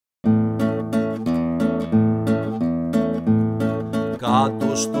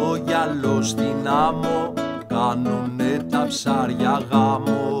Κάτω στο γυαλό στην άμμο κάνουνε τα ψάρια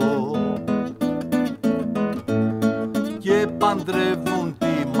γάμο και παντρεύουν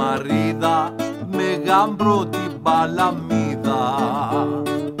τη μαρίδα με γάμπρο την παλαμίδα.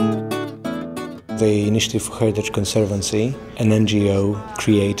 The Initiative for Heritage Conservancy, an NGO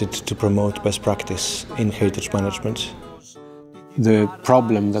created to promote best practice in heritage management. The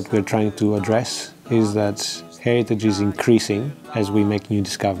problem that we're trying to address is that heritage is increasing as we make new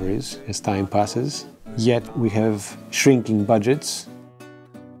discoveries, as time passes, yet we have shrinking budgets.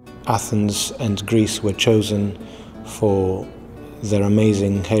 Athens and Greece were chosen for their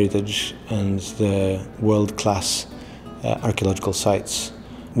amazing heritage and the world-class archaeological sites,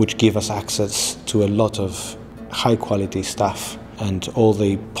 which give us access to a lot of high-quality staff and all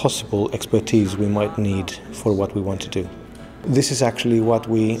the possible expertise we might need for what we want to do. This is actually what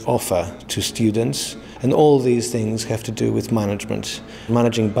we offer to students, and all these things have to do with management.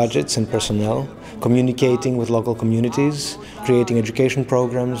 Managing budgets and personnel, communicating with local communities, creating education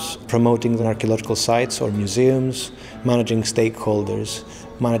programs, promoting the archaeological sites or museums, managing stakeholders,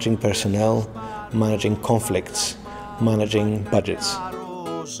 managing personnel, managing conflicts, managing budgets.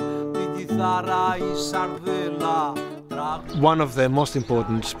 One of the most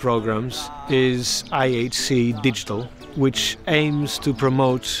important programs is IHC Digital, which aims to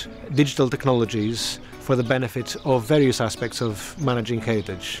promote digital technologies for the benefit of various aspects of managing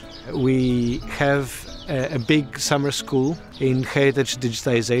heritage. We have a big summer school in heritage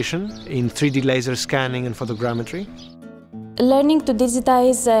digitization, in 3D laser scanning and photogrammetry. Learning to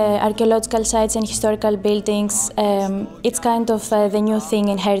digitize archaeological sites and historical buildings, it's kind of the new thing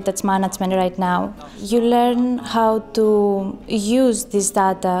in heritage management right now. You learn how to use this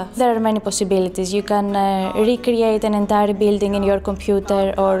data. There are many possibilities. You can recreate an entire building in your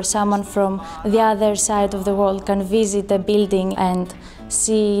computer, or someone from the other side of the world can visit a building and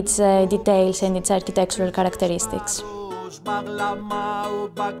see its details and its architectural characteristics.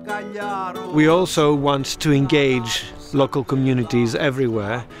 We also want to engage local communities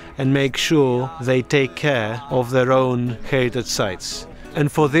everywhere and make sure they take care of their own heritage sites. And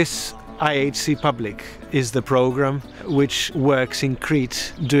for this, IHC Public is the program which works in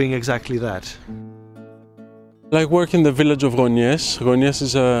Crete doing exactly that. I work in the village of Gonies. Gonies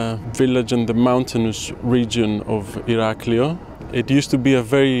is a village in the mountainous region of Iraklio. It used to be a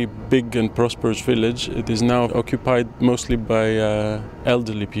very big and prosperous village. It is now occupied mostly by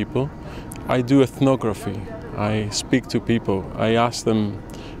elderly people. I do ethnography. I speak to people. I ask them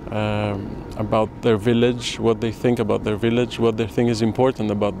about their village, what they think about their village, what they think is important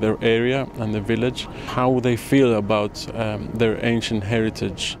about their area and the village, how they feel about their ancient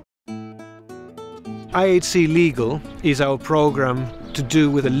heritage. IHC Legal is our program to do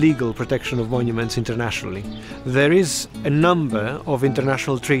with the legal protection of monuments internationally. There is a number of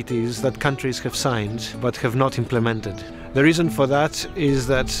international treaties that countries have signed but have not implemented. The reason for that is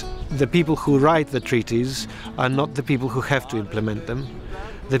that the people who write the treaties are not the people who have to implement them.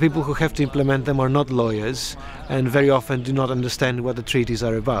 The people who have to implement them are not lawyers and very often do not understand what the treaties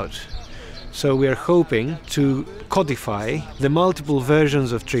are about. So we are hoping to codify the multiple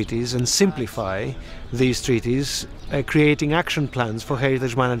versions of treaties and simplify these treaties, creating action plans for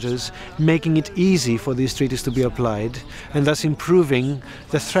heritage managers, making it easy for these treaties to be applied, and thus improving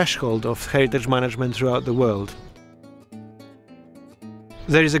the threshold of heritage management throughout the world.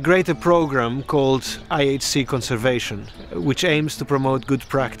 There is a greater program called IHC Conservation, which aims to promote good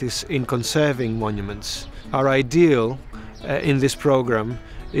practice in conserving monuments. Our ideal in this program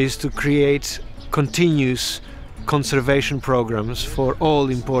is to create continuous conservation programs for all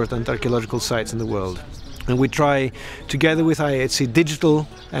important archaeological sites in the world. And we try, together with IHC Digital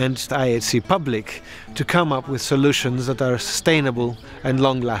and IHC Public, to come up with solutions that are sustainable and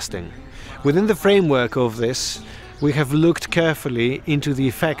long-lasting. Within the framework of this, we have looked carefully into the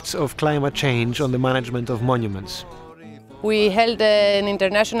effects of climate change on the management of monuments. We held an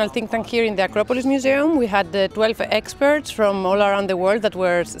international think tank here in the Acropolis Museum. We had 12 experts from all around the world that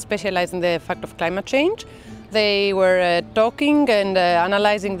were specialized in the fact of climate change. They were talking and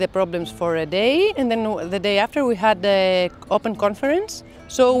analyzing the problems for a day, and then the day after we had an open conference.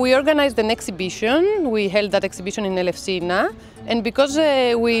 So we organized an exhibition. We held that exhibition in Elefsina, and because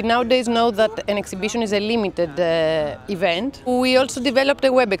we nowadays know that an exhibition is a limited event, we also developed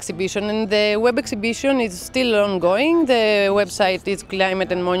a web exhibition, and the web exhibition is still ongoing. The website is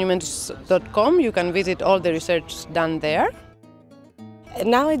climateandmonuments.com. You can visit all the research done there.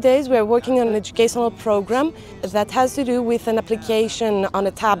 Nowadays we're working on an educational program that has to do with an application on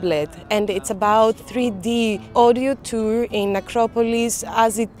a tablet, and it's about 3D audio tour in Acropolis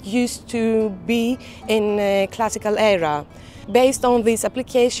as it used to be in a classical era. Based on this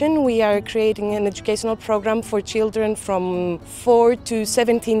application, we are creating an educational program for children from 4 to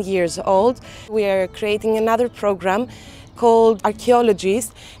 17 years old. We are creating another program called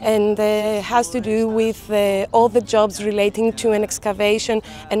Archaeologist, and has to do with all the jobs relating to an excavation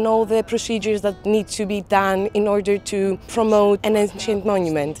and all the procedures that need to be done in order to promote an ancient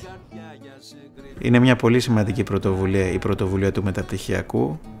monument. Είναι μια πολύ σημαντική πρωτοβουλία η πρωτοβουλία του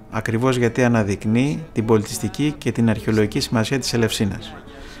μεταπτυχιακού, ακριβώς γιατί αναδεικνύει την πολιτιστική και την αρχαιολογική σημασία της Ελευσίνας.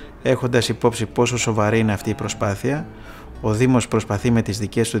 Έχοντας υπόψη πόσο σοβαρή είναι αυτή η προσπάθεια, ο Δήμος προσπαθεί με τις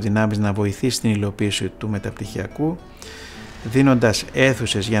δικές του δυνάμεις να βοηθήσει στην υλοποίηση του μεταπτυχιακού, δίνοντας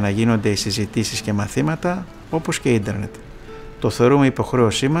αίθουσες για να γίνονται οι συζητήσεις και μαθήματα, όπως και ίντερνετ. Το θεωρούμε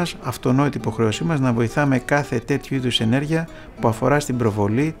υποχρέωσή μας, αυτονόητη υποχρέωσή μας, να βοηθάμε κάθε τέτοιου είδους ενέργεια που αφορά στην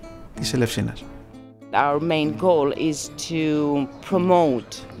προβολή της Ελευσίνας. Our main goal is to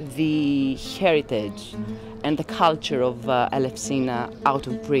promote the heritage and the culture of Elefsina out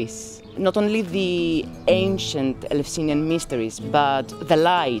of Greece. Not only the ancient Eleusinian mysteries, but the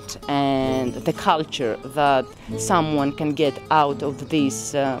light and the culture that someone can get out of this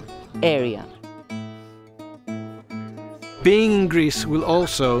area. Being in Greece will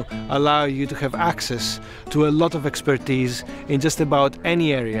also allow you to have access to a lot of expertise in just about any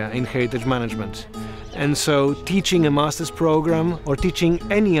area in heritage management. And so teaching a master's program or teaching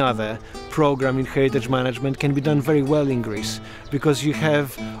any other program in heritage management can be done very well in Greece, because you have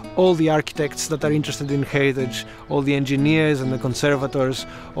all the architects that are interested in heritage, all the engineers and the conservators,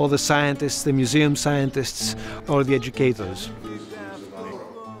 all the scientists, the museum scientists, or the educators.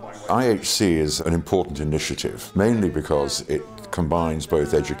 IHC is an important initiative, mainly because it combines both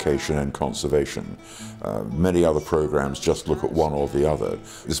education and conservation. Many other programs just look at one or the other.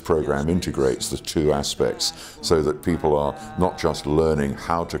 This program integrates the two aspects so that people are not just learning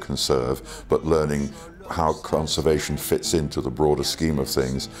how to conserve, but learning how conservation fits into the broader scheme of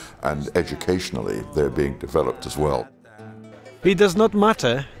things, and educationally they're being developed as well. It does not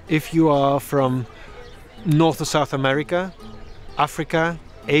matter if you are from North or South America, Africa,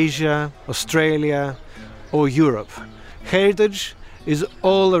 Asia, Australia or Europe. Heritage is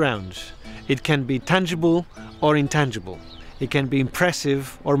all around. It can be tangible or intangible. It can be impressive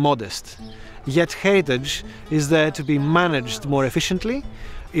or modest. Yet heritage is there to be managed more efficiently.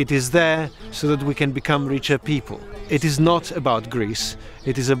 It is there so that we can become richer people. It is not about Greece,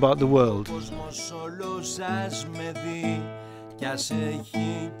 it is about the world.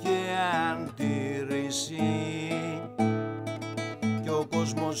 Ο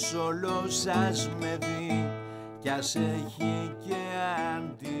κόσμος όλος σας με δει κι ας έχει και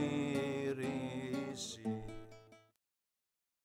αντίρρηση.